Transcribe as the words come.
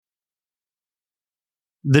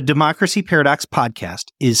The Democracy Paradox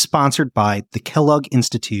podcast is sponsored by the Kellogg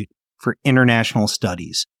Institute for International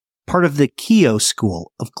Studies, part of the Keough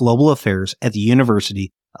School of Global Affairs at the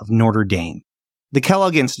University of Notre Dame. The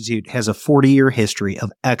Kellogg Institute has a 40-year history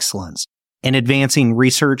of excellence in advancing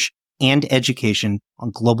research and education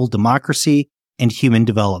on global democracy and human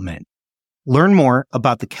development. Learn more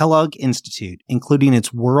about the Kellogg Institute, including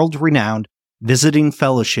its world-renowned visiting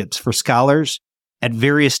fellowships for scholars at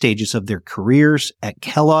various stages of their careers at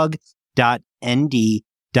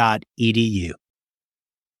kellogg.nd.edu.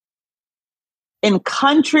 In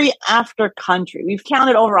country after country, we've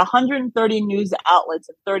counted over 130 news outlets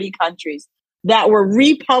in 30 countries that were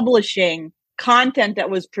republishing content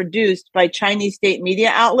that was produced by Chinese state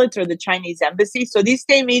media outlets or the Chinese embassy. So these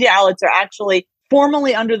state media outlets are actually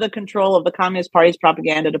formally under the control of the Communist Party's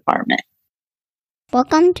propaganda department.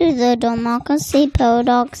 Welcome to the Democracy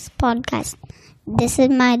Paradox podcast. This is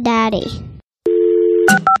my daddy.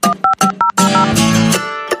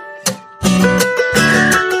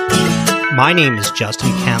 My name is Justin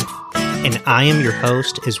Kempf, and I am your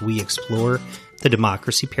host as we explore the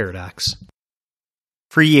Democracy Paradox.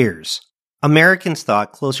 For years, Americans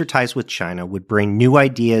thought closer ties with China would bring new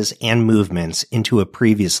ideas and movements into a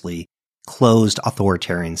previously closed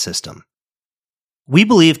authoritarian system. We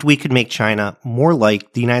believed we could make China more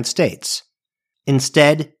like the United States.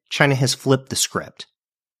 Instead, China has flipped the script.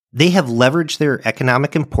 They have leveraged their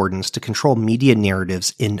economic importance to control media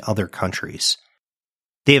narratives in other countries.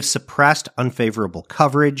 They have suppressed unfavorable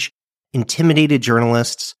coverage, intimidated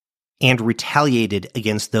journalists, and retaliated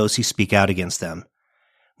against those who speak out against them.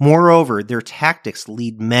 Moreover, their tactics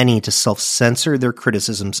lead many to self-censor their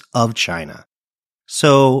criticisms of China.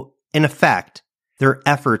 So, in effect, their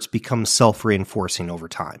efforts become self-reinforcing over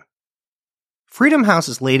time. Freedom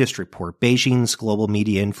House's latest report, Beijing's Global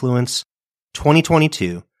Media Influence,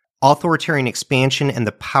 2022, Authoritarian Expansion and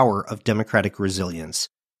the Power of Democratic Resilience,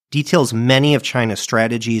 details many of China's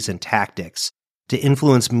strategies and tactics to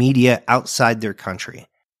influence media outside their country.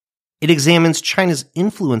 It examines China's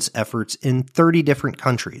influence efforts in 30 different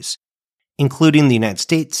countries, including the United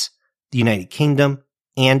States, the United Kingdom,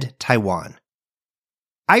 and Taiwan.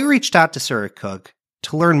 I reached out to Sarah Cook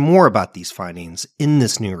to learn more about these findings in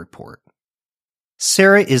this new report.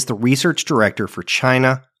 Sarah is the research director for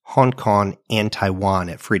China, Hong Kong, and Taiwan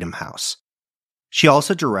at Freedom House. She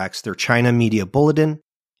also directs their China Media Bulletin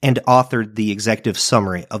and authored the executive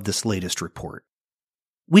summary of this latest report.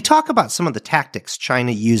 We talk about some of the tactics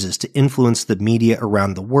China uses to influence the media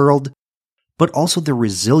around the world, but also the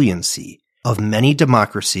resiliency of many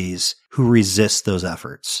democracies who resist those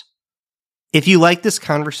efforts. If you like this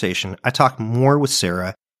conversation, I talk more with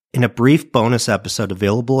Sarah in a brief bonus episode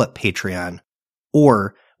available at Patreon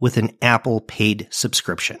or with an Apple paid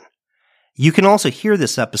subscription. You can also hear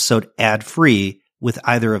this episode ad-free with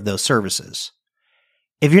either of those services.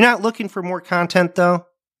 If you're not looking for more content, though,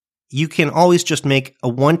 you can always just make a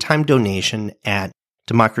one-time donation at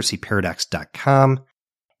democracyparadox.com.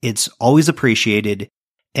 It's always appreciated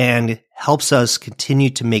and helps us continue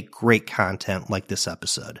to make great content like this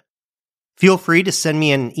episode. Feel free to send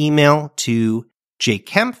me an email to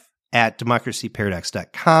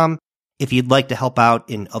jkempf@democracyparadox.com if you'd like to help out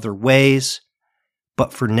in other ways.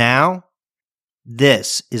 But for now,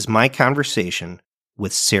 this is my conversation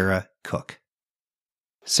with Sarah Cook.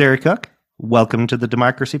 Sarah Cook, welcome to the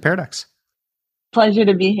Democracy Paradox. Pleasure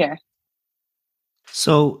to be here.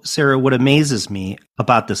 So, Sarah, what amazes me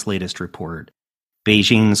about this latest report,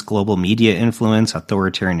 Beijing's Global Media Influence,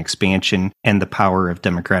 Authoritarian Expansion, and the Power of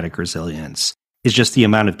Democratic Resilience, is just the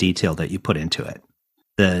amount of detail that you put into it.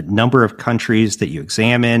 The number of countries that you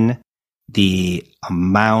examine, the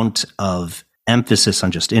amount of emphasis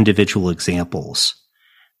on just individual examples.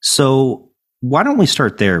 So why don't we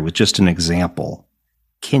start there with just an example?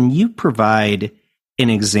 Can you provide an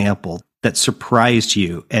example that surprised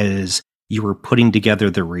you as you were putting together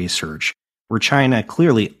the research, where China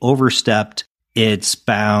clearly overstepped its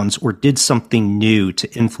bounds or did something new to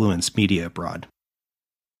influence media abroad?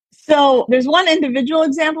 So there's one individual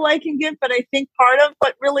example I can give, but I think part of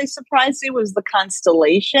what really surprised me was the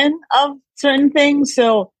constellation of certain things.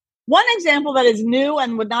 So one example that is new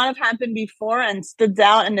and would not have happened before and stood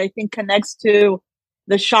out and I think connects to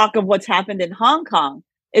the shock of what's happened in Hong Kong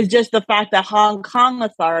is just the fact that Hong Kong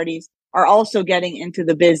authorities are also getting into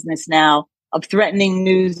the business now of threatening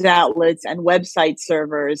news outlets and website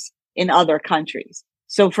servers in other countries.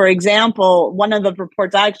 So for example, one of the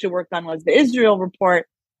reports I actually worked on was the Israel report.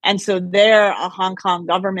 And so there, a Hong Kong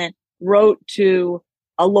government wrote to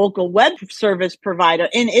a local web service provider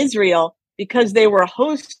in Israel because they were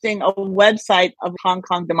hosting a website of Hong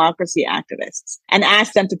Kong democracy activists and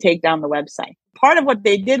asked them to take down the website. Part of what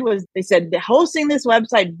they did was they said hosting this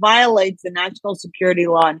website violates the national security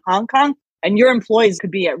law in Hong Kong, and your employees could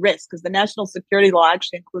be at risk because the national security law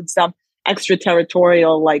actually includes some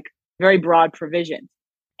extraterritorial, like very broad provisions.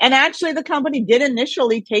 And actually the company did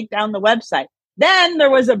initially take down the website. Then there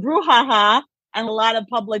was a brouhaha and a lot of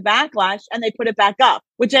public backlash, and they put it back up,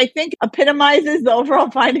 which I think epitomizes the overall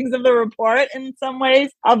findings of the report in some ways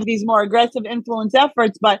of these more aggressive influence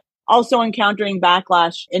efforts, but also encountering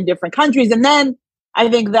backlash in different countries. And then I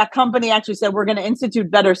think that company actually said, we're going to institute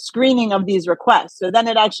better screening of these requests. So then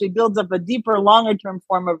it actually builds up a deeper, longer term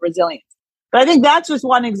form of resilience. But I think that's just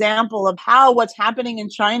one example of how what's happening in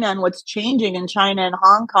China and what's changing in China and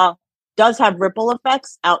Hong Kong does have ripple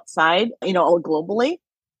effects outside, globally.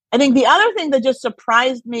 I think the other thing that just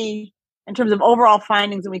surprised me in terms of overall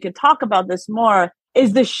findings, and we could talk about this more,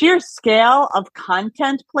 is the sheer scale of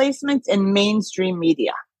content placements in mainstream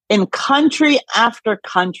media in country after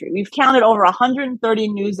country. We've counted over 130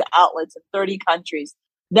 news outlets in 30 countries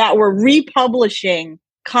that were republishing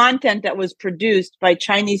content that was produced by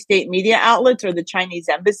Chinese state media outlets or the Chinese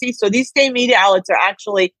embassy. So these state media outlets are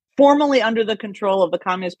actually formally under the control of the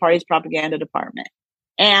Communist Party's propaganda department.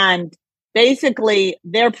 And basically,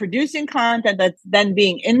 they're producing content that's then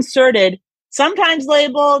being inserted, sometimes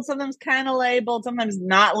labeled, sometimes kind of labeled, sometimes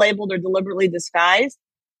not labeled or deliberately disguised,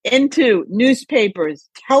 into newspapers,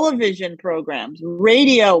 television programs,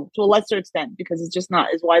 radio to a lesser extent, because it's just not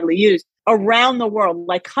as widely used, around the world,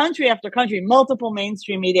 like country after country, multiple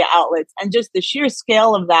mainstream media outlets. And just the sheer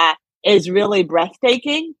scale of that is really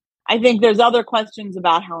breathtaking. I think there's other questions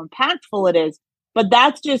about how impactful it is, but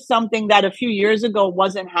that's just something that a few years ago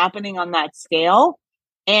wasn't happening on that scale,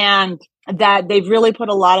 and that they've really put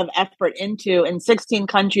a lot of effort into. In 16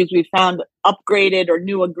 countries, we found upgraded or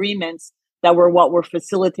new agreements that were what were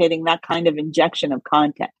facilitating that kind of injection of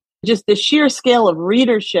content. Just the sheer scale of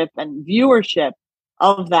readership and viewership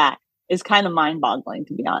of that is kind of mind-boggling,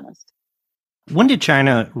 to be honest. When did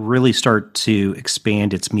China really start to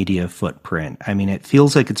expand its media footprint? I mean, it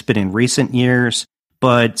feels like it's been in recent years,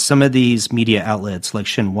 but some of these media outlets like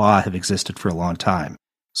Xinhua have existed for a long time.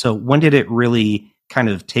 So when did it really kind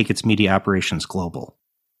of take its media operations global?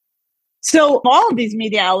 So all of these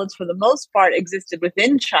media outlets, for the most part, existed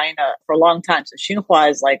within China for a long time. So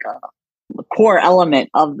Xinhua is like a core element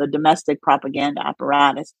of the domestic propaganda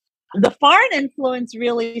apparatus. The foreign influence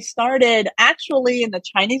really started actually in the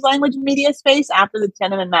Chinese language media space after the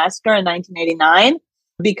Tiananmen massacre in 1989,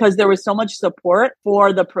 because there was so much support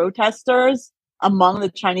for the protesters among the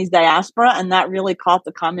Chinese diaspora, and that really caught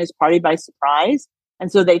the Communist Party by surprise.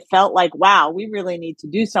 And so they felt like, wow, we really need to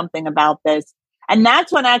do something about this. And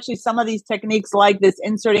that's when actually some of these techniques like this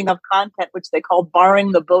inserting of content, which they call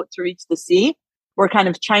borrowing the boat to reach the sea, where kind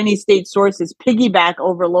of Chinese state sources piggyback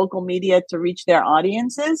over local media to reach their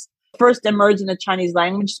audiences, first emerged in the Chinese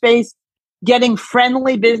language space, getting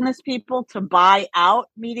friendly business people to buy out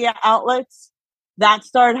media outlets. That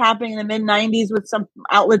started happening in the mid-90s with some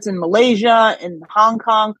outlets in Malaysia, in Hong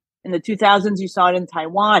Kong. In the 2000s, you saw it in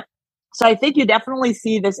Taiwan. So I think you definitely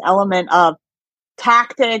see this element of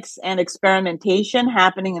tactics and experimentation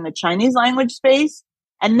happening in the Chinese language space.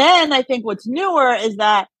 And then I think what's newer is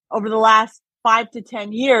that over the last 5 to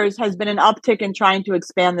 10 years has been an uptick in trying to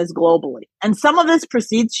expand this globally. And some of this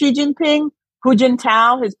precedes Xi Jinping. Hu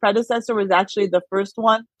Jintao, his predecessor, was actually the first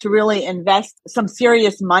one to really invest some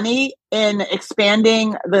serious money in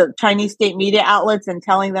expanding the Chinese state media outlets and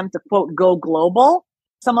telling them to, quote, go global.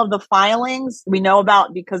 Some of the filings we know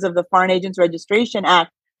about because of the Foreign Agents Registration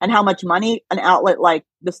Act and how much money an outlet like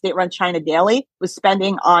the state-run China Daily was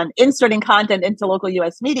spending on inserting content into local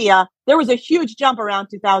U.S. media. There was a huge jump around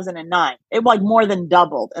 2009. It like more than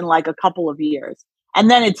doubled in like a couple of years. And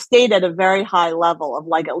then it stayed at a very high level of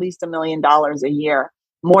like at least $1 million a year,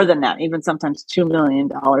 more than that, even sometimes $2 million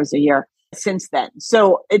a year since then.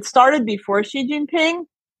 So it started before Xi Jinping,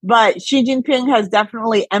 but Xi Jinping has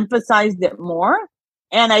definitely emphasized it more.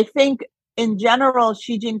 And I think in general,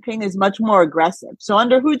 Xi Jinping is much more aggressive. So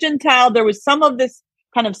under Hu Jintao, there was some of this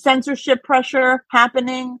kind of censorship pressure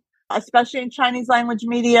happening, especially in Chinese language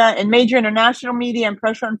media and major international media, and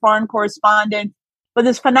pressure on foreign correspondents. But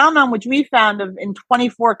this phenomenon, which we found of in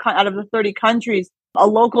 24 out of the 30 countries, a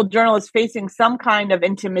local journalist facing some kind of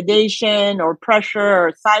intimidation or pressure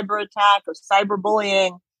or cyber attack or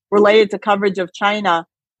cyberbullying related to coverage of China.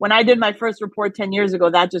 When I did my first report 10 years ago,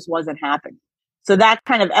 that just wasn't happening. So that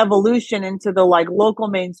kind of evolution into the like local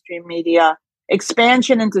mainstream media,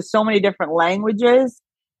 expansion into so many different languages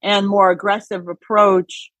and more aggressive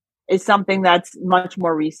approach is something that's much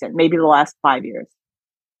more recent, maybe the last 5 years.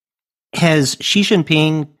 Has Xi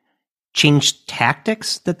Jinping changed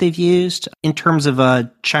tactics that they've used in terms of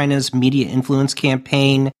China's media influence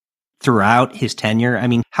campaign throughout his tenure? I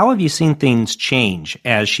mean, how have you seen things change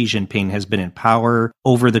as Xi Jinping has been in power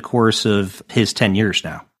over the course of his 10 years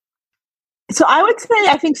now? So I would say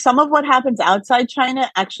I think some of what happens outside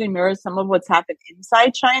China actually mirrors some of what's happened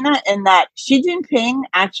inside China, in that Xi Jinping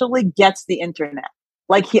actually gets the internet.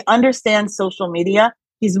 Like, he understands social media.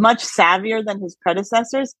 He's much savvier than his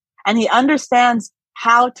predecessors, and he understands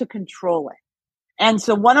how to control it. And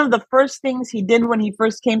so one of the first things he did when he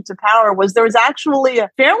first came to power was there was actually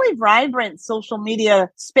a fairly vibrant social media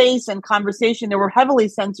space and conversation. There were heavily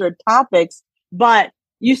censored topics, but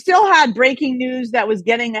you still had breaking news that was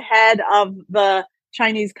getting ahead of the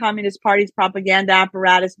Chinese Communist Party's propaganda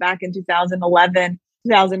apparatus back in 2011,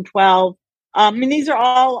 2012. I mean, these are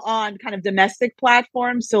all on kind of domestic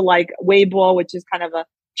platforms. So like Weibo, which is kind of a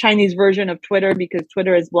Chinese version of Twitter because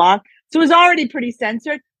Twitter is blocked. So it was already pretty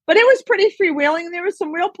censored, but it was pretty freewheeling. And there was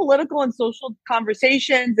some real political and social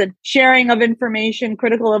conversations and sharing of information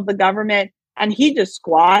critical of the government. And he just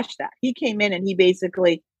squashed that. He came in and he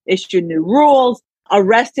basically issued new rules,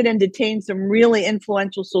 arrested and detained some really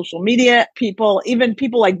influential social media people, even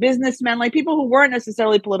people like businessmen, like people who weren't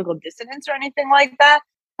necessarily political dissidents or anything like that.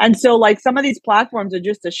 And so like some of these platforms are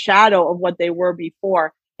just a shadow of what they were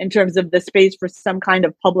before in terms of the space for some kind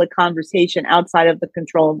of public conversation outside of the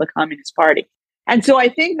control of the Communist Party. And so I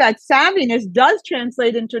think that savviness does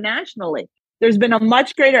translate internationally. There's been a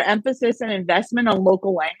much greater emphasis and investment on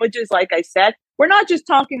local languages. Like I said, we're not just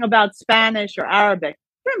talking about Spanish or Arabic.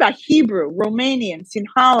 We're talking about Hebrew, Romanian,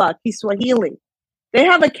 Sinhala, Kiswahili. They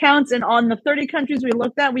have accounts, and on the 30 countries we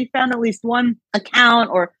looked at, we found at least one account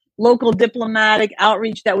or local diplomatic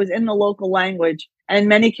outreach that was in the local language, and in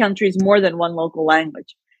many countries, more than one local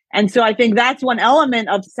language. And so I think that's one element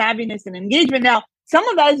of savviness and engagement. Now, some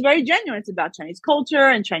of that is very genuine. It's about Chinese culture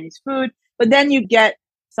and Chinese food, but then you get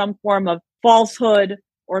some form of falsehood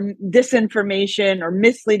or disinformation or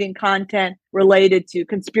misleading content related to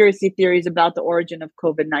conspiracy theories about the origin of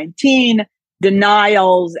COVID-19,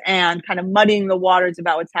 denials, and kind of muddying the waters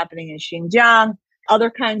about what's happening in Xinjiang, other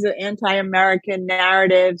kinds of anti-American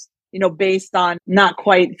narratives, based on not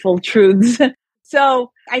quite full truths.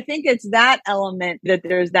 So I think it's that element, that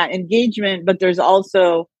there's that engagement, but there's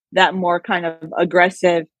also that more kind of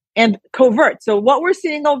aggressive and covert. So what we're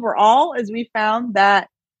seeing overall is we found that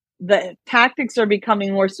the tactics are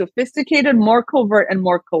becoming more sophisticated, more covert, and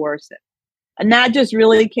more coercive. And that just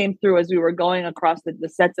really came through as we were going across the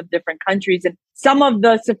sets of different countries. And some of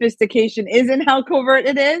the sophistication is in how covert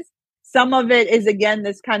it is. Some of it is, again,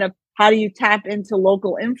 this kind of how do you tap into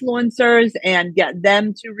local influencers and get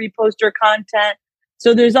them to repost your content.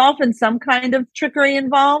 So there's often some kind of trickery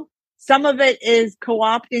involved. Some of it is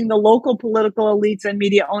co-opting the local political elites and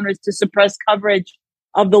media owners to suppress coverage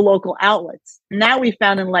of the local outlets. And that we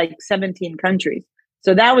found in like 17 countries.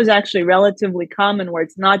 So that was actually relatively common, where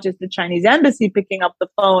it's not just the Chinese embassy picking up the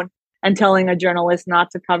phone and telling a journalist not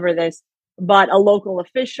to cover this, but a local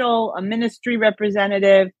official, a ministry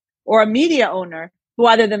representative, or a media owner who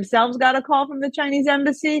either themselves got a call from the Chinese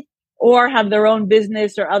embassy or have their own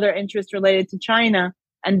business or other interests related to China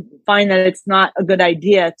and find that it's not a good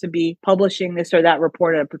idea to be publishing this or that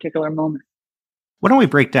report at a particular moment. Why don't we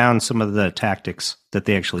break down some of the tactics that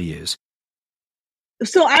they actually use?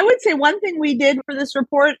 So I would say one thing we did for this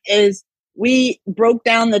report is we broke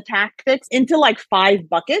down the tactics into like 5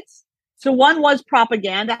 buckets. So one was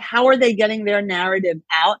propaganda. How are they getting their narrative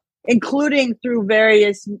out, including through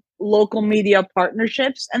various local media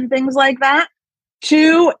partnerships and things like that?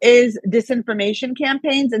 2 is disinformation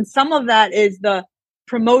campaigns. And some of that is the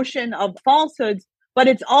promotion of falsehoods, but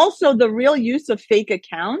it's also the real use of fake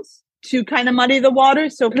accounts to kind of muddy the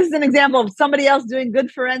waters. So this is an example of somebody else doing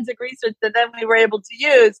good forensic research that then we were able to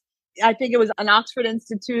use. I think it was an Oxford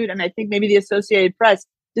Institute, and I think maybe the Associated Press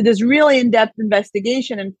did this really in-depth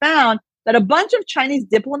investigation and found that a bunch of Chinese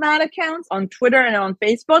diplomat accounts on Twitter and on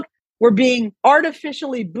Facebook were being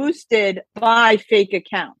artificially boosted by fake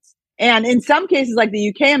accounts. And in some cases, like the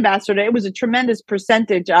UK ambassador, it was a tremendous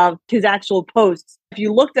percentage of his actual posts. If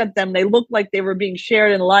you looked at them, they looked like they were being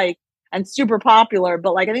shared and liked and super popular,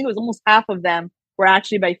 but like I think it was almost half of them were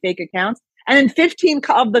actually by fake accounts. And in 15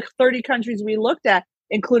 of the 30 countries we looked at,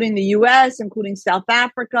 including the US, including South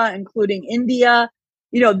Africa, including India,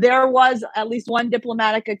 there was at least one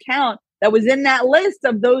diplomatic account that was in that list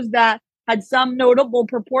of those that had some notable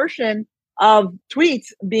proportion of tweets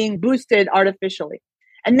being boosted artificially.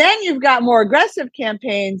 And then you've got more aggressive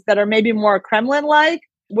campaigns that are maybe more Kremlin-like,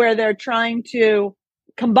 where they're trying to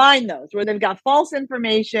combine those, where they've got false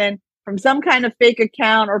information from some kind of fake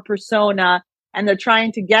account or persona, And they're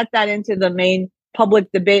trying to get that into the main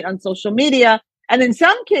public debate on social media. And in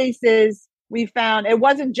some cases, we found it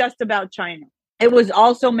wasn't just about China. It was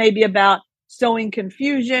also maybe about sowing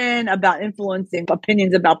confusion, about influencing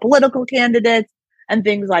opinions about political candidates and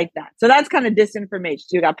things like that. So that's kind of disinformation.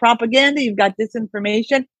 So you got propaganda, you've got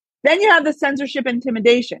disinformation. Then you have the censorship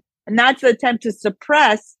intimidation. And that's the attempt to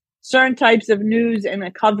suppress certain types of news and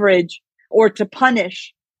coverage or to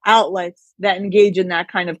punish outlets that engage in that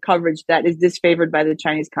kind of coverage that is disfavored by the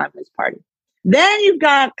Chinese Communist Party. Then you've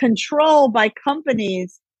got control by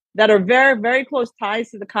companies that are very, very close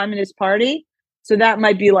ties to the Communist Party. So that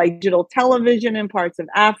might be like digital television in parts of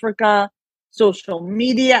Africa, social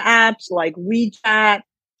media apps like WeChat,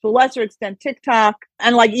 to a lesser extent TikTok,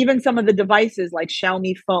 and like even some of the devices like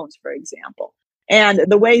Xiaomi phones, for example. And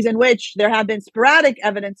the ways in which there have been sporadic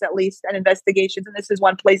evidence, at least, and investigations, and this is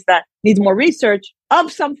one place that needs more research,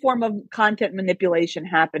 of some form of content manipulation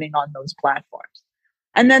happening on those platforms.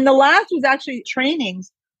 And then the last was actually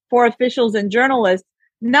trainings for officials and journalists,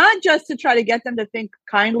 not just to try to get them to think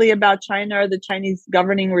kindly about China or the Chinese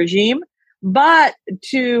governing regime, but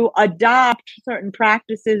to adopt certain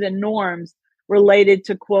practices and norms related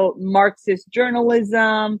to, quote, Marxist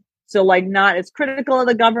journalism. So like not as critical of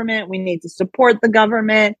the government, we need to support the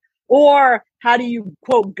government, or how do you,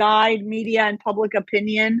 quote, guide media and public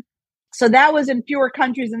opinion? So that was in fewer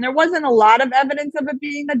countries, and there wasn't a lot of evidence of it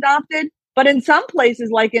being adopted. But in some places,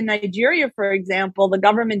 like in Nigeria, for example, the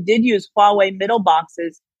government did use Huawei middle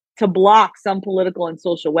boxes to block some political and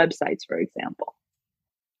social websites, for example.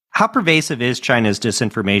 How pervasive is China's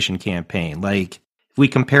disinformation campaign? Like, if we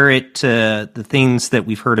compare it to the things that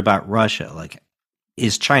we've heard about Russia, like,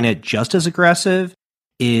 is China just as aggressive?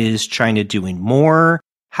 Is China doing more?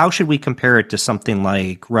 How should we compare it to something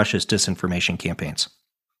like Russia's disinformation campaigns?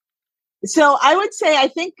 So I would say, I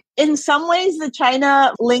think in some ways the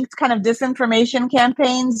China-linked kind of disinformation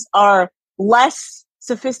campaigns are less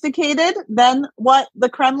sophisticated than what the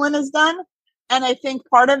Kremlin has done. And I think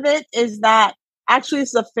part of it is that actually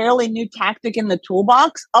it's a fairly new tactic in the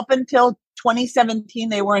toolbox. Up until 2017,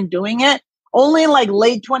 they weren't doing it. Only in like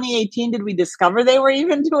late 2018 did we discover they were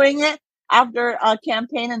even doing it after a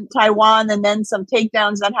campaign in Taiwan and then some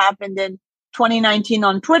takedowns that happened in 2019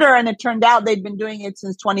 on Twitter. And it turned out they'd been doing it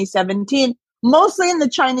since 2017, mostly in the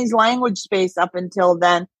Chinese language space up until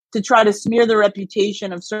then, to try to smear the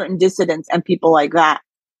reputation of certain dissidents and people like that.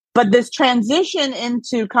 But this transition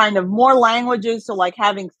into kind of more languages, so like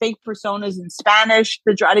having fake personas in Spanish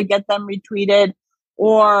to try to get them retweeted,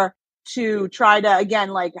 or to try to, again,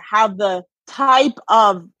 like have the type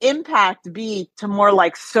of impact be to more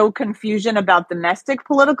like sow confusion about domestic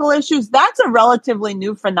political issues, that's a relatively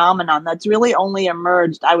new phenomenon that's really only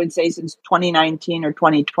emerged, I would say, since 2019 or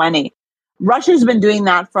 2020. Russia's been doing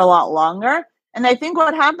that for a lot longer. And I think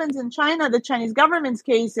what happens in China, the Chinese government's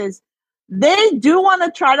case, is they do want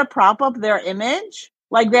to try to prop up their image.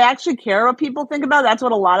 Like they actually care what people think about. That's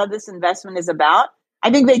what a lot of this investment is about. I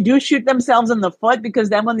think they do shoot themselves in the foot, because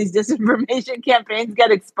then when these disinformation campaigns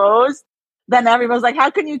get exposed, then everyone's like, how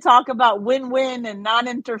can you talk about win-win and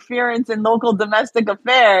non-interference in local domestic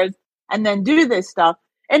affairs and then do this stuff?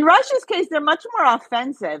 In Russia's case, they're much more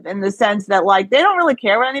offensive in the sense that like they don't really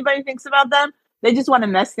care what anybody thinks about them. They just want to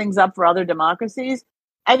mess things up for other democracies.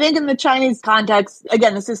 I think in the Chinese context,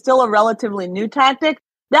 again, this is still a relatively new tactic.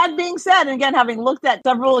 That being said, and again, having looked at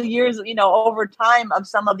several years, over time of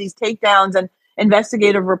some of these takedowns and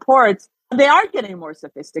investigative reports, they are getting more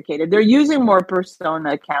sophisticated. They're using more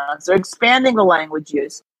persona accounts. They're expanding the language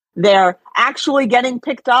use. They're actually getting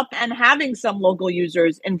picked up and having some local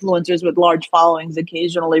users, influencers with large followings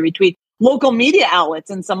occasionally retweet. Local media outlets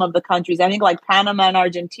in some of the countries, I think like Panama and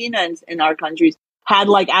Argentina in our countries, had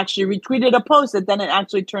like actually retweeted a post that then it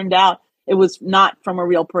actually turned out it was not from a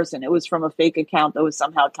real person. It was from a fake account that was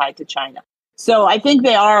somehow tied to China. So I think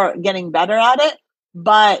they are getting better at it,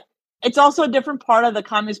 but it's also a different part of the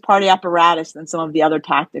Communist Party apparatus than some of the other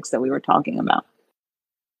tactics that we were talking about.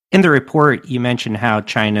 In the report, you mentioned how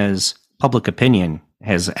China's public opinion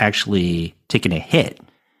has actually taken a hit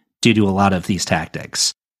due to a lot of these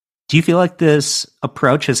tactics. Do you feel like this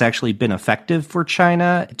approach has actually been effective for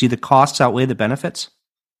China? Do the costs outweigh the benefits?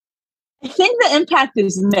 I think the impact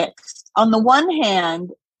is mixed. On the one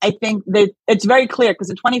hand, I think that it's very clear because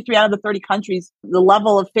in 23 out of the 30 countries, the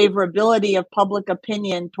level of favorability of public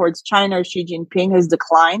opinion towards China or Xi Jinping has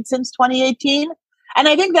declined since 2018. And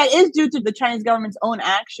I think that is due to the Chinese government's own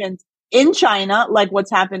actions in China, like what's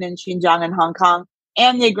happened in Xinjiang and Hong Kong,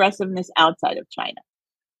 and the aggressiveness outside of China.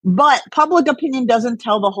 But public opinion doesn't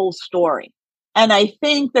tell the whole story. And I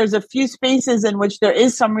think there's a few spaces in which there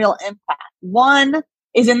is some real impact. One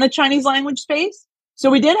is in the Chinese language space. So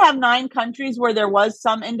we did have 9 countries where there was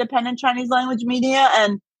some independent Chinese language media,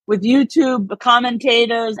 and with YouTube, the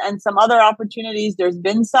commentators, and some other opportunities, there's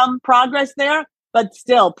been some progress there. But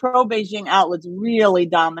still, pro-Beijing outlets really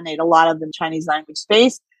dominate a lot of the Chinese language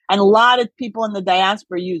space. And a lot of people in the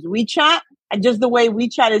diaspora use WeChat. And just the way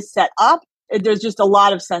WeChat is set up, there's just a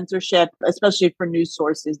lot of censorship, especially for news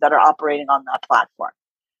sources that are operating on that platform.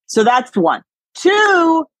 So that's one.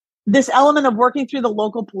 2, this element of working through the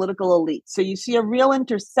local political elite. So you see a real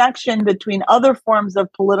intersection between other forms of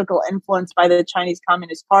political influence by the Chinese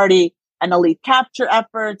Communist Party and elite capture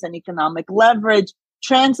efforts and economic leverage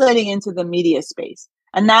translating into the media space.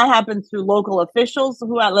 And that happens through local officials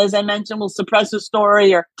who, as I mentioned, will suppress a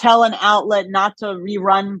story or tell an outlet not to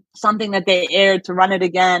rerun something that they aired to run it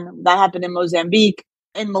again. That happened in Mozambique.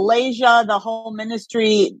 In Malaysia, the Home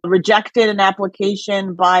Ministry rejected an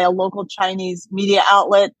application by a local Chinese media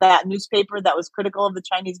outlet, that newspaper that was critical of the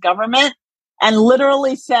Chinese government, and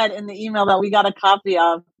literally said in the email that we got a copy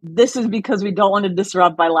of, this is because we don't want to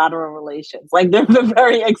disrupt bilateral relations. Like, they're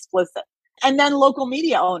very explicit. And then local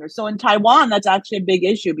media owners. So in Taiwan, that's actually a big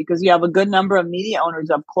issue because you have a good number of media owners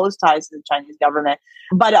who have close ties to the Chinese government.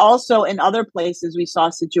 But also in other places, we saw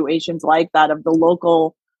situations like that of the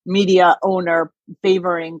local media owner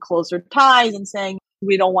favoring closer ties and saying,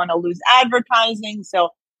 we don't want to lose advertising. So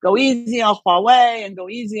go easy on Huawei and go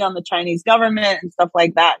easy on the Chinese government and stuff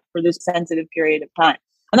like that for this sensitive period of time.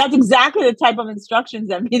 And that's exactly the type of instructions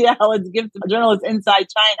that media outlets give to journalists inside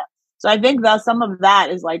China. So I think that some of that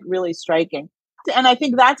is like really striking. And I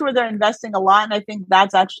think that's where they're investing a lot. And I think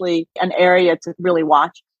that's actually an area to really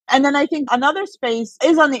watch. And then I think another space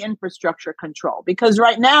is on the infrastructure control, because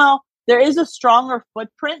right now there is a stronger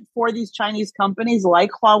footprint for these Chinese companies like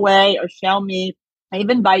Huawei or Xiaomi,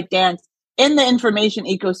 even ByteDance, in the information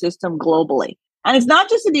ecosystem globally. And it's not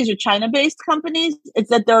just that these are China-based companies, it's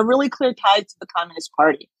that there are really clear ties to the Communist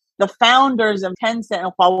Party. The founders of Tencent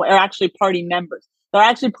and Huawei are actually party members. They're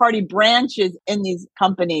actually party branches in these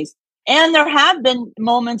companies. And there have been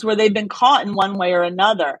moments where they've been caught in one way or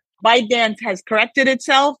another. ByteDance has corrected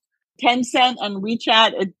itself. Tencent and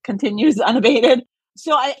WeChat, it continues unabated.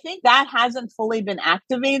 So I think that hasn't fully been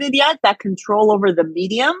activated yet, that control over the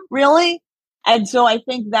medium, really. And so I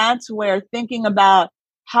think that's where thinking about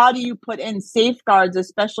how do you put in safeguards,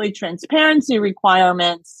 especially transparency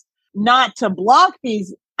requirements, not to block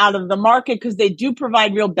these out of the market, because they do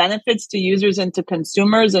provide real benefits to users and to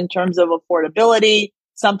consumers in terms of affordability,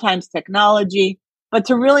 sometimes technology, but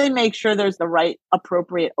to really make sure there's the right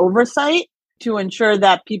appropriate oversight to ensure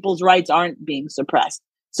that people's rights aren't being suppressed.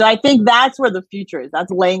 So I think that's where the future is. That's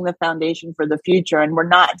laying the foundation for the future. And we're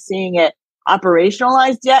not seeing it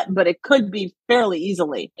operationalized yet, but it could be fairly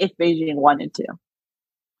easily if Beijing wanted to.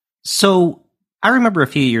 So I remember a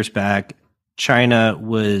few years back, China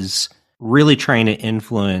was really trying to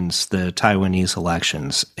influence the Taiwanese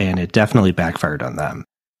elections, and it definitely backfired on them.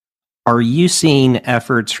 Are you seeing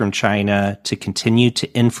efforts from China to continue to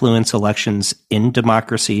influence elections in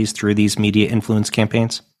democracies through these media influence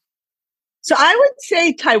campaigns? So I would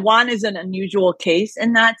say Taiwan is an unusual case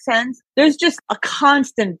in that sense. There's just a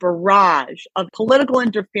constant barrage of political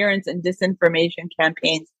interference and disinformation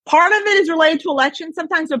campaigns. Part of it is related to elections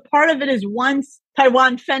sometimes, but part of it is once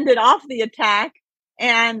Taiwan fended off the attack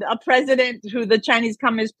and a president who the Chinese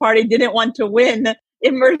Communist Party didn't want to win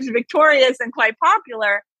emerged victorious and quite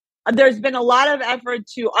popular, there's been a lot of effort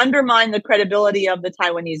to undermine the credibility of the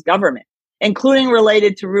Taiwanese government, including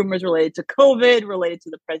related to rumors related to COVID, related to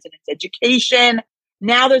the president's education.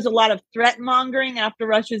 Now there's a lot of threat mongering after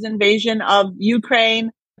Russia's invasion of Ukraine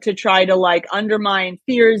to try to undermine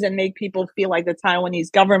fears and make people feel like the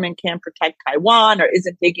Taiwanese government can't protect Taiwan or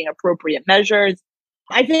isn't taking appropriate measures.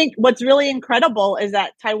 I think what's really incredible is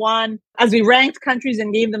that Taiwan, as we ranked countries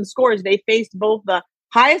and gave them scores, they faced both the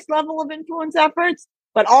highest level of influence efforts,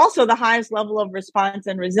 but also the highest level of response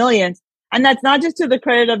and resilience. And that's not just to the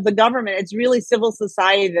credit of the government. It's really civil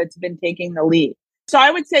society that's been taking the lead. So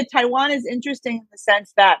I would say Taiwan is interesting in the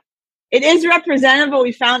sense that it is representative of what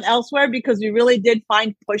we found elsewhere, because we really did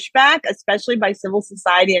find pushback, especially by civil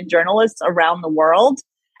society and journalists around the world.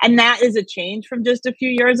 And that is a change from just a few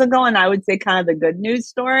years ago. And I would say kind of the good news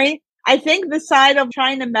story. I think the side of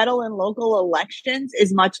trying to meddle in local elections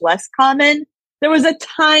is much less common. There was a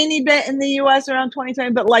tiny bit in the US around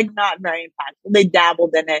 2020, but not very impactful. They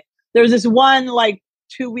dabbled in it. There was this one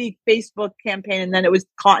 2-week Facebook campaign, and then it was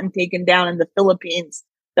caught and taken down in the Philippines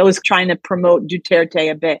that was trying to promote Duterte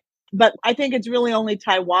a bit. But I think it's really only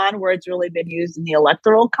Taiwan where it's really been used in the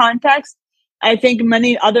electoral context. I think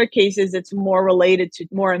many other cases, it's more related to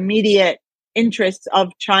more immediate interests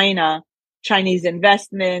of China, Chinese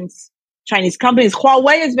investments, Chinese companies.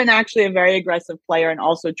 Huawei has been actually a very aggressive player and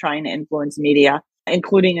also trying to influence media,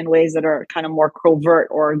 including in ways that are kind of more covert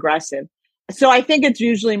or aggressive. So I think it's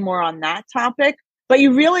usually more on that topic, but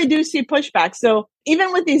you really do see pushback. So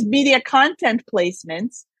even with these media content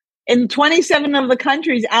placements, in 27 of the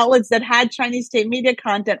countries, outlets that had Chinese state media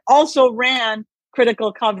content also ran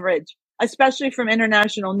critical coverage, especially from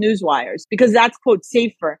international news wires, because that's, quote,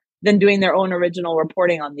 safer than doing their own original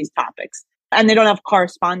reporting on these topics. And they don't have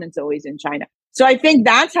correspondents always in China. So I think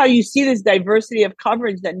that's how you see this diversity of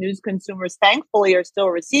coverage that news consumers thankfully are still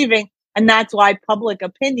receiving. And that's why public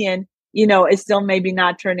opinion, is still maybe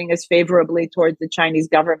not turning as favorably towards the Chinese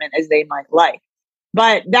government as they might like.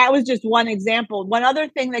 But that was just one example. One other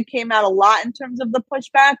thing that came out a lot in terms of the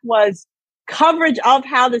pushback was coverage of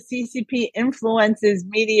how the CCP influences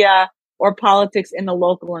media or politics in the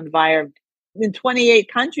local environment. In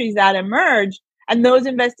 28 countries that emerged, and those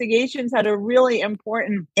investigations had a really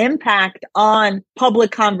important impact on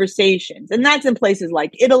public conversations. And that's in places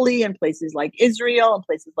like Italy, and places like Israel, and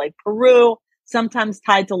places like Peru, sometimes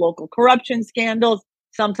tied to local corruption scandals,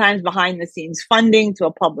 sometimes behind the scenes funding to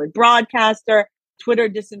a public broadcaster, Twitter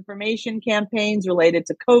disinformation campaigns related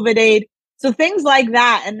to COVID aid. So things like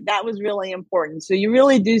that. And that was really important. So you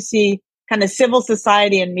really do see kind of civil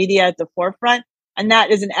society and media at the forefront. And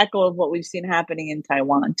that is an echo of what we've seen happening in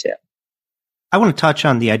Taiwan too. I want to touch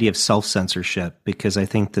on the idea of self-censorship because I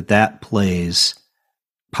think that plays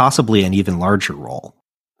possibly an even larger role.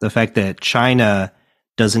 The fact that China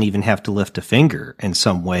doesn't even have to lift a finger in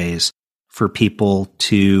some ways for people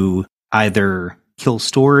to either kill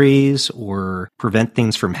stories or prevent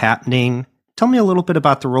things from happening. Tell me a little bit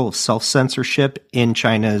about the role of self-censorship in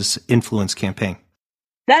China's influence campaign.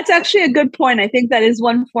 That's actually a good point. I think that is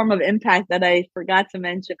one form of impact that I forgot to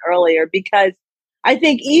mention earlier, because I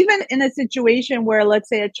think even in a situation where, let's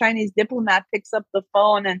say, a Chinese diplomat picks up the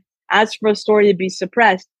phone and asks for a story to be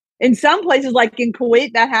suppressed, in some places, like in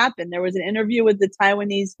Kuwait, that happened. There was an interview with the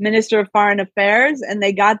Taiwanese Minister of Foreign Affairs, and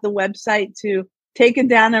they got the website to take it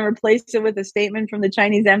down and replace it with a statement from the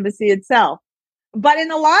Chinese embassy itself. But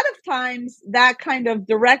in a lot of times, that kind of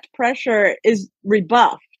direct pressure is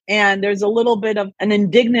rebuffed. And there's a little bit of an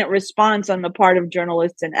indignant response on the part of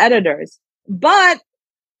journalists and editors. But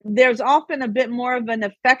there's often a bit more of an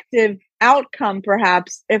effective outcome,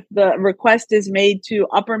 perhaps, if the request is made to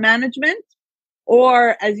upper management,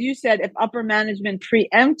 or, as you said, if upper management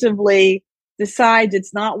preemptively decides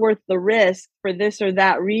it's not worth the risk for this or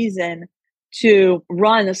that reason to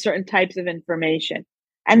run a certain types of information.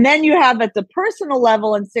 And then you have at the personal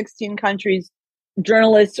level in 16 countries,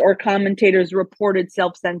 journalists or commentators reported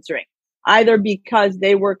self-censoring, either because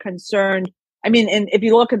they were concerned. I mean, and if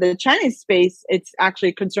you look at the Chinese space, it's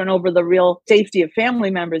actually concern over the real safety of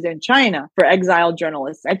family members in China for exiled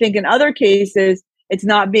journalists. I think in other cases, it's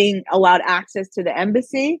not being allowed access to the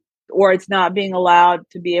embassy, or it's not being allowed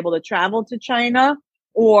to be able to travel to China,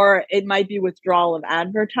 or it might be withdrawal of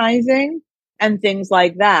advertising and things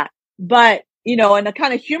like that. But, in a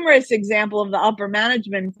kind of humorous example of the upper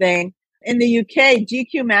management thing, in the UK,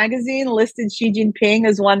 GQ magazine listed Xi Jinping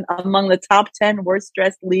as one among the top 10 worst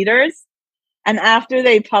dressed leaders. And after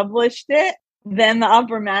they published it, then the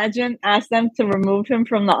upper management asked them to remove him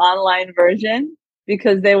from the online version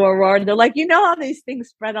because they were worried. They're like, how these things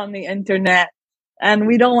spread on the internet, and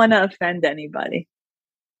we don't want to offend anybody.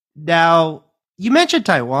 Now, you mentioned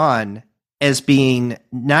Taiwan as being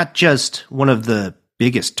not just one of the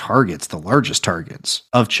biggest targets, the largest targets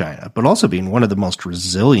of China, but also being one of the most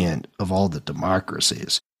resilient of all the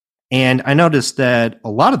democracies. And I noticed that a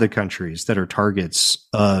lot of the countries that are targets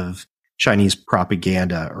of Chinese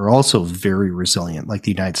propaganda are also very resilient, like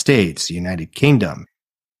the United States, the United Kingdom.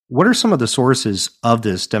 What are some of the sources of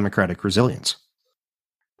this democratic resilience?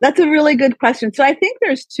 That's a really good question. So I think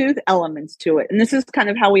there's two elements to it. And this is kind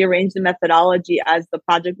of how we arranged the methodology as the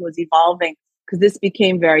project was evolving, because this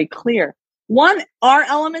became very clear. One are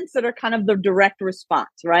elements that are kind of the direct response,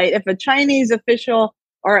 right? If a Chinese official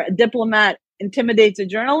or a diplomat intimidates a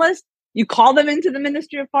journalist, you call them into the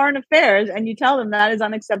Ministry of Foreign Affairs and you tell them that is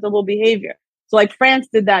unacceptable behavior. So like France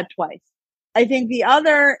did that twice. I think the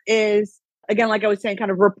other is, again, like I was saying,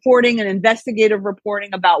 kind of reporting and investigative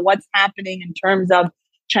reporting about what's happening in terms of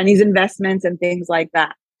Chinese investments and things like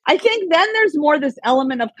that. I think then there's more this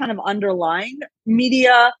element of kind of underlying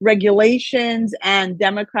media regulations and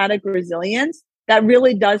democratic resilience that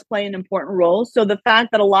really does play an important role. So the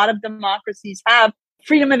fact that a lot of democracies have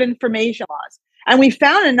freedom of information laws. And we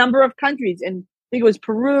found a number of countries, in I think it was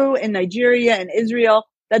Peru, in Nigeria, and Israel,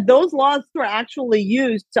 that those laws were actually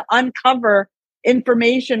used to uncover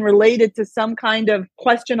information related to some kind of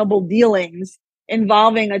questionable dealings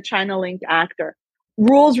involving a China-linked actor.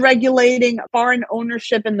 rules regulating foreign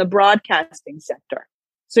ownership in the broadcasting sector.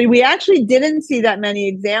 So we actually didn't see that many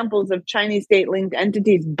examples of Chinese state-linked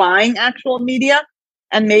entities buying actual media.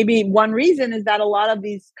 And maybe one reason is that a lot of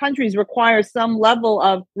these countries require some level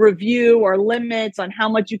of review or limits on how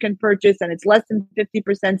much you can purchase, and it's less than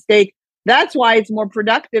 50% stake. That's why it's more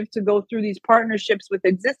productive to go through these partnerships with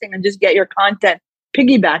existing and just get your content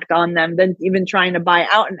piggybacked on them than even trying to buy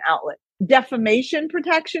out an outlet. Defamation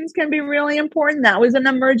protections can be really important. That was an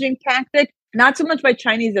emerging tactic, not so much by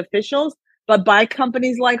Chinese officials, but by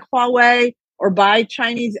companies like Huawei or by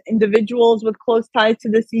Chinese individuals with close ties to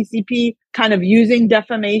the CCP, kind of using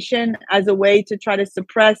defamation as a way to try to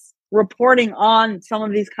suppress reporting on some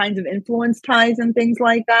of these kinds of influence ties and things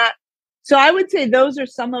like that. So I would say those are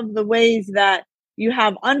some of the ways that you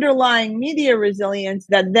have underlying media resilience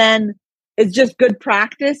that then is just good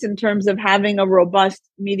practice in terms of having a robust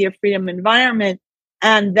media freedom environment.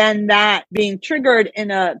 And then that being triggered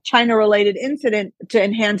in a China-related incident to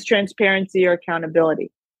enhance transparency or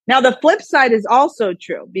accountability. Now, the flip side is also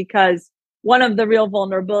true, because one of the real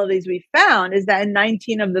vulnerabilities we found is that in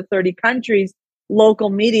 19 of the 30 countries, local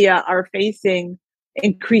media are facing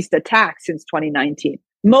increased attacks since 2019.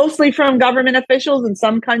 Mostly from government officials in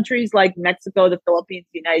some countries like Mexico, the Philippines,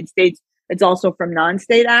 the United States. It's also from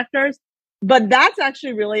non-state actors. But that's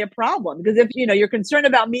actually really a problem, because if you're concerned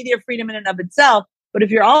about media freedom in and of itself, but if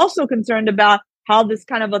you're also concerned about how this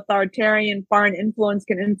kind of authoritarian foreign influence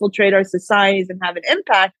can infiltrate our societies and have an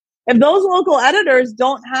impact, if those local editors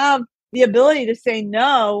don't have the ability to say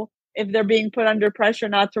no if they're being put under pressure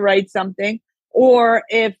not to write something, or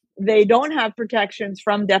if they don't have protections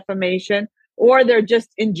from defamation, or they're just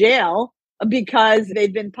in jail because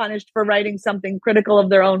they've been punished for writing something critical of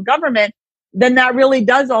their own government, then that really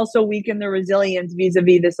does also weaken the resilience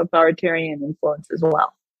vis-a-vis this authoritarian influence as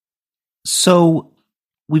well. So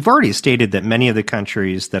we've already stated that many of the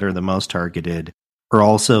countries that are the most targeted are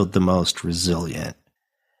also the most resilient.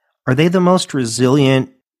 Are they the most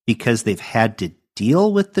resilient because they've had to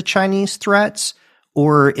deal with the Chinese threats,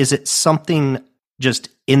 or is it something just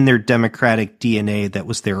in their democratic DNA that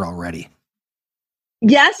was there already?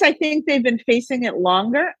 Yes, I think they've been facing it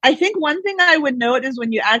longer. I think one thing I would note is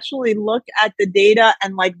when you actually look at the data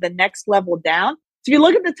and like the next level down. So if you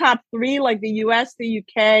look at the top three, like the US, the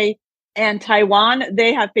UK, and Taiwan,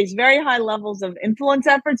 they have faced very high levels of influence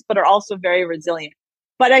efforts, but are also very resilient.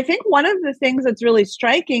 But I think one of the things that's really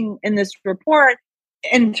striking in this report,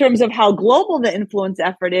 in terms of how global the influence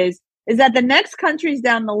effort is that the next countries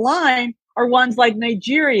down the line are ones like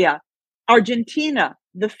Nigeria, Argentina,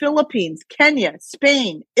 the Philippines, Kenya,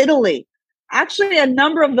 Spain, Italy. Actually, a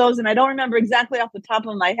number of those, and I don't remember exactly off the top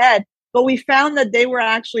of my head, but we found that they were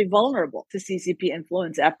actually vulnerable to CCP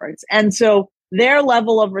influence efforts. And so their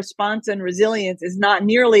level of response and resilience is not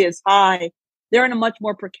nearly as high. They're in a much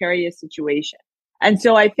more precarious situation. And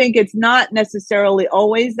so I think it's not necessarily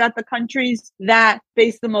always that the countries that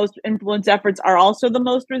face the most influence efforts are also the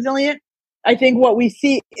most resilient. I think what we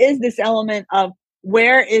see is this element of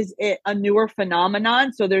where is it a newer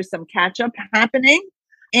phenomenon? So there's some catch up happening.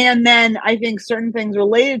 And then I think certain things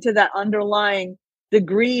related to that underlying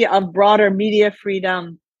degree of broader media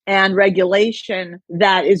freedom and regulation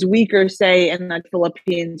that is weaker, say, in the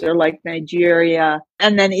Philippines or like Nigeria,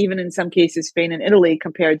 and then even in some cases, Spain and Italy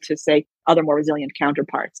compared to, say, other more resilient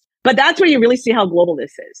counterparts. But that's where you really see how global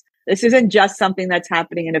this is. This isn't just something that's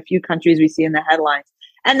happening in a few countries we see in the headlines.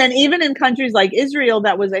 And then even in countries like Israel,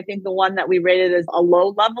 that was, I think, the one that we rated as a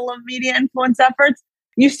low level of media influence efforts,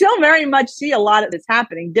 you still very much see a lot of this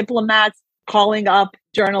happening. Diplomats calling up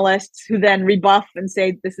journalists who then rebuff and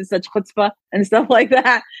say, this is such chutzpah and stuff like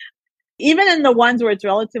that. Even in the ones where it's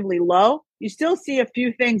relatively low, you still see a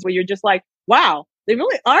few things where you're just like, wow, they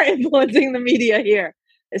really are influencing the media here.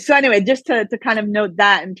 So anyway, just to kind of note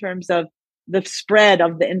that in terms of the spread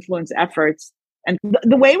of the influence efforts. And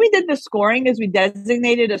the way we did the scoring is we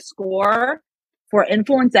designated a score for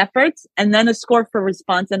influence efforts and then a score for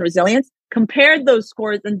response and resilience, compared those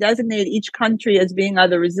scores and designated each country as being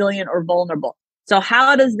either resilient or vulnerable. So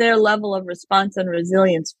how does their level of response and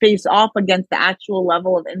resilience face off against the actual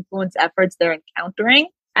level of influence efforts they're encountering?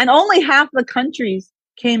 And only half the countries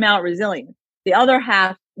came out resilient. The other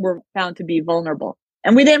half were found to be vulnerable.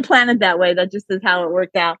 And we didn't plan it that way. That just is how it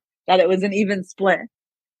worked out, that it was an even split.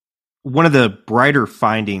 One of the brighter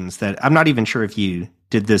findings that I'm not even sure if you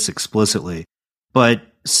did this explicitly, but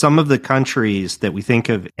some of the countries that we think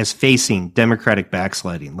of as facing democratic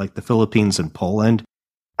backsliding, like the Philippines and Poland,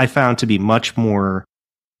 I found to be much more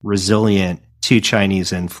resilient to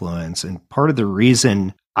Chinese influence. And part of the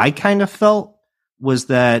reason I kind of felt was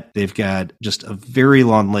that they've got just a very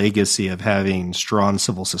long legacy of having strong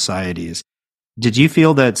civil societies. Did you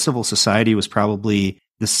feel that civil society was probably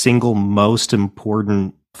the single most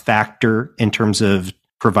important factor in terms of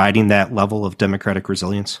providing that level of democratic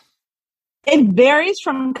resilience? It varies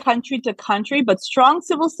from country to country, but strong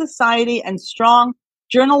civil society and strong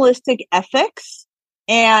journalistic ethics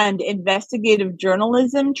and investigative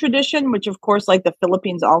journalism tradition, which of course, like the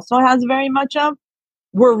Philippines also has very much of,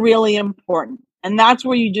 were really important. And that's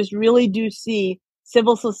where you just really do see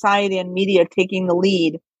civil society and media taking the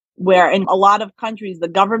lead, where in a lot of countries, the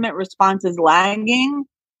government response is lagging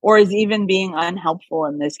or is even being unhelpful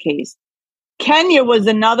in this case. Kenya was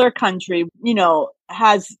another country,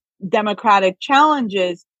 has democratic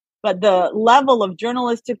challenges, but the level of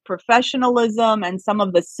journalistic professionalism and some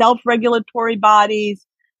of the self-regulatory bodies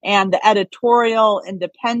and the editorial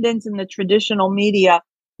independence in the traditional media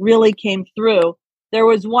really came through. There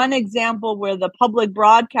was one example where the public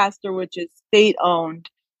broadcaster, which is state-owned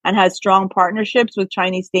and has strong partnerships with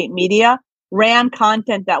Chinese state media, ran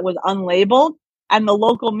content that was unlabeled, and the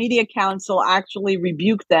local media council actually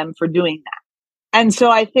rebuked them for doing that. And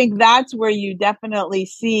so I think that's where you definitely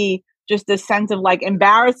see just a sense of like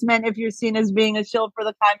embarrassment if you're seen as being a shill for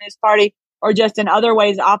the Communist Party, or just in other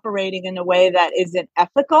ways operating in a way that isn't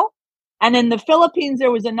ethical. And in the Philippines,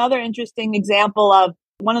 there was another interesting example of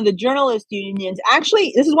one of the journalist unions.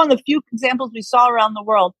 Actually, this is one of the few examples we saw around the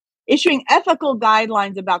world, issuing ethical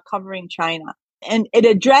guidelines about covering China. And it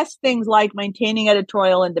addressed things like maintaining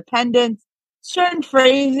editorial independence, certain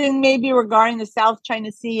phrasing maybe regarding the South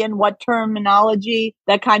China Sea and what terminology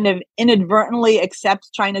that kind of inadvertently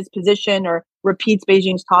accepts China's position or repeats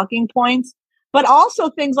Beijing's talking points, but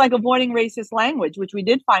also things like avoiding racist language, which we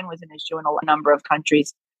did find was an issue in a number of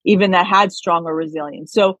countries, even that had stronger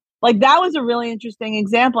resilience. So like that was a really interesting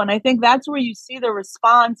example. And I think that's where you see the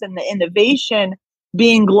response and the innovation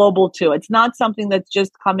being global too. It's not something that's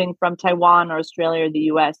just coming from Taiwan or Australia or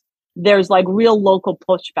the US. There's like real local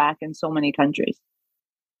pushback in so many countries.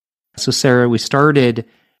 So, Sarah, we started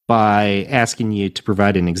by asking you to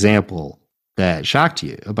provide an example that shocked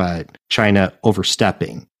you about China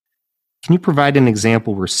overstepping. Can you provide an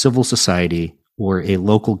example where civil society or a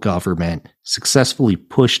local government successfully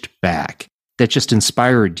pushed back that just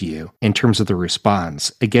inspired you in terms of the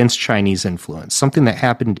response against Chinese influence, something that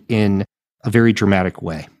happened in a very dramatic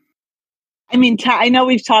way? I mean, I know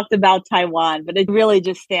we've talked about Taiwan, but it really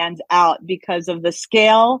just stands out because of the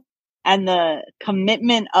scale and the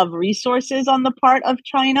commitment of resources on the part of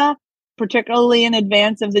China, particularly in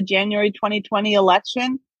advance of the January 2020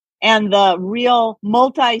 election, and the real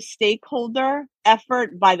multi-stakeholder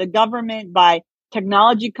effort by the government, by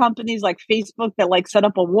technology companies like Facebook that like set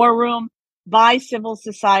up a war room, by civil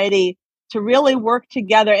society to really work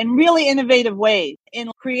together in really innovative ways in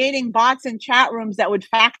creating bots and chat rooms that would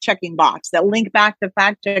fact-checking bots that link back to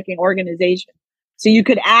fact-checking organizations. So you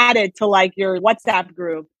could add it to like your WhatsApp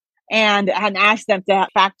group and ask them to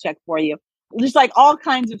fact check for you. Just like all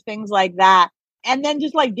kinds of things like that. And then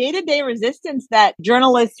just like day-to-day resistance that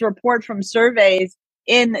journalists report from surveys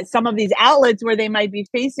in some of these outlets where they might be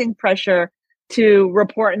facing pressure to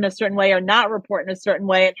report in a certain way or not report in a certain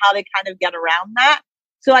way, and how they kind of get around that.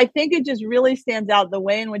 So I think it just really stands out the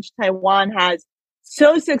way in which Taiwan has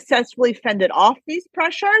so successfully fended off these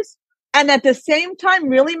pressures and at the same time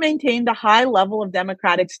really maintained a high level of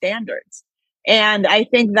democratic standards. And I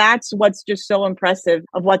think that's what's just so impressive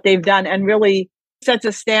of what they've done and really sets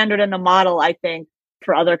a standard and a model, I think,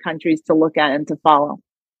 for other countries to look at and to follow.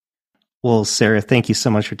 Well, Sarah, thank you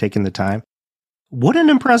so much for taking the time. What an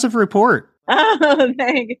impressive report. Oh,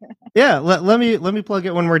 thank you. Yeah, let me plug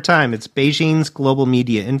it one more time. It's Beijing's Global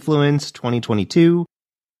Media Influence 2022,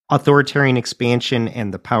 Authoritarian Expansion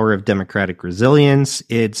and the Power of Democratic Resilience.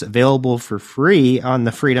 It's available for free on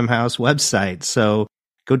the Freedom House website, so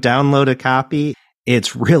go download a copy.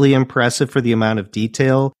 It's really impressive for the amount of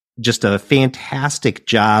detail. Just a fantastic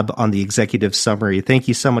job on the executive summary. Thank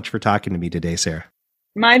you so much for talking to me today, Sarah.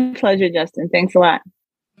 My pleasure, Justin. Thanks a lot.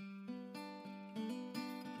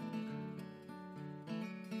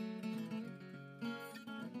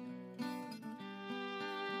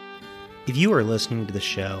 If you are listening to the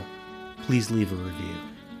show, please leave a review.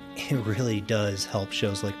 It really does help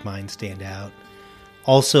shows like mine stand out.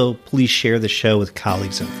 Also, please share the show with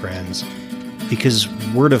colleagues and friends, because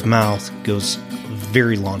word of mouth goes a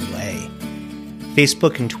very long way.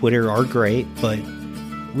 Facebook and Twitter are great, but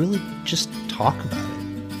really just talk about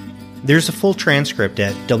it. There's a full transcript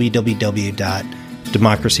at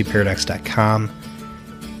www.democracyparadox.com.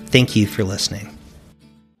 Thank you for listening.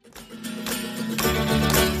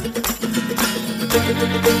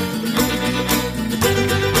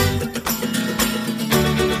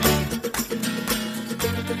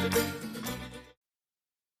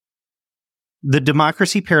 The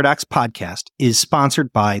Democracy Paradox podcast is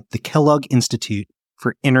sponsored by the Kellogg Institute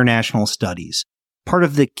for International Studies, part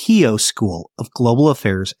of the Keough School of Global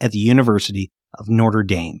Affairs at the University of Notre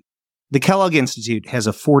Dame. The Kellogg Institute has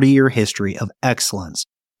a 40-year history of excellence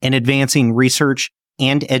in advancing research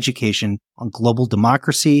and education on global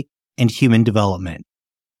democracy and human development.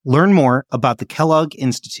 Learn more about the Kellogg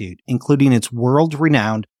Institute, including its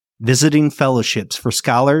world-renowned visiting fellowships for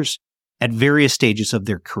scholars at various stages of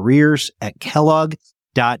their careers at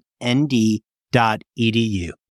kellogg.nd.edu.